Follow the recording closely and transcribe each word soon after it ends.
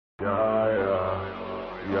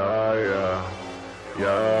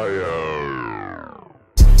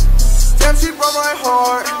Damn, she broke my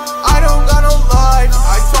heart. I don't got no life.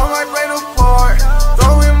 I tore my brain apart.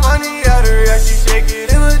 Throwing money at her, yeah, she shake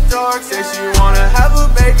it in the dark. Said she wanna have a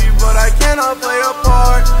baby, but I cannot play a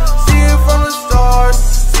part. See it from the stars,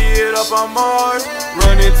 see it up on Mars.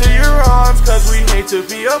 Run into your arms, cause we hate to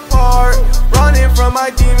be apart. Running from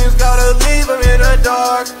my demons, gotta leave them in the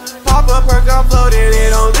dark. Pop a perk, I'm floating, it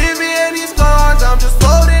don't leave me any scars. I'm just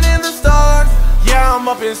floating in the stars. Yeah, I'm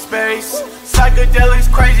up in space. Psychedelics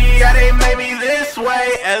crazy, yeah, they made me this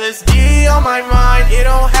way. LSD on my mind, it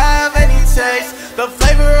don't have any taste. The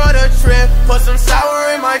flavor of the trip, put some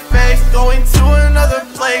sour in my face. Going to another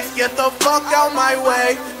place, get the fuck out my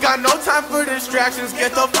way. Got no time for distractions,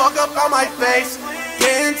 get the fuck up on my face.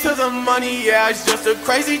 Getting to the money, yeah, it's just a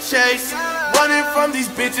crazy chase. Running from these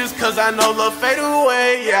bitches, cause I know love fade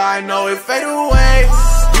away. Yeah, I know it fade away.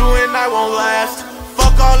 You and I won't last.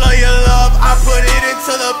 Fuck all of your love, I put it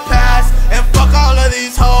into the past. And fuck all of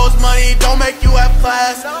these hoes, money don't make you have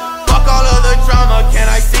class. Fuck all of the drama, can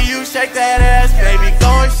I see you shake that ass? Baby, go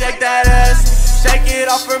and shake that ass, shake it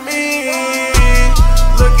off for me.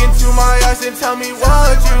 Look into my eyes and tell me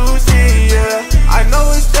what you see, yeah. I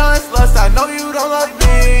know it's just lust, I know you don't love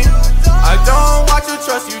me. I don't want your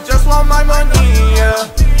trust, you just want my money, yeah.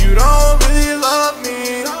 You don't really love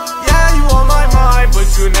me. Yeah, you on my mind, but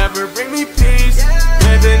you never bring me peace.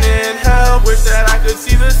 Living in hell, wish that I could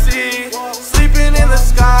see the sea. Sleeping in the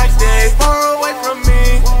sky, stay far away from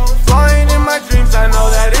me. Flying in my dreams, I know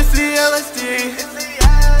that it's the LSD.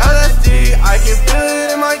 LSD, I can feel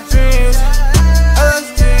it in my dreams.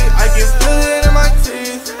 LSD, I can feel it in my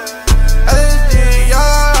teeth. LSD,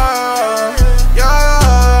 yeah,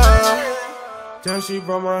 yeah. Damn, she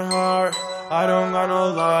broke my heart. I don't got no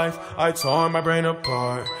life, I tore my brain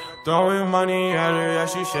apart. Throwing money at her, yeah,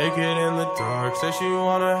 she shake it in the dark. Said she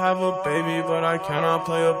wanna have a baby, but I cannot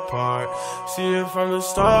play a part. See it from the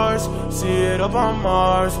stars, see it up on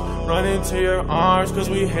Mars. Run into your arms, cause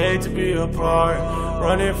we hate to be apart.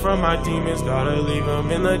 Running from my demons, gotta leave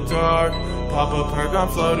them in the dark. Pop a perk, I'm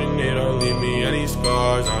floating, it don't leave me any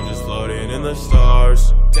scars. I'm just floating in the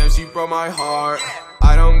stars. Damn, she broke my heart.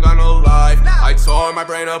 I don't got no life, I tore my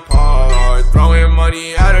brain apart. Throwing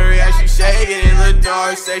money at her, yeah, she shake it in the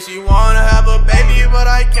dark. Say she wanna have a baby, but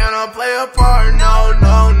I cannot play a part. No,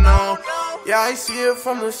 no, no. Yeah, I see it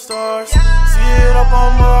from the stars, see it up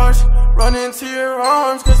on Mars. Run into your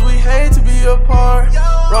arms, cause we hate to be apart.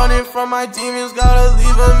 Running from my demons, gotta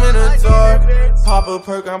leave them in the dark. Pop a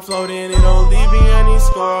perk, I'm floating, it don't leave me any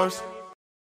scars.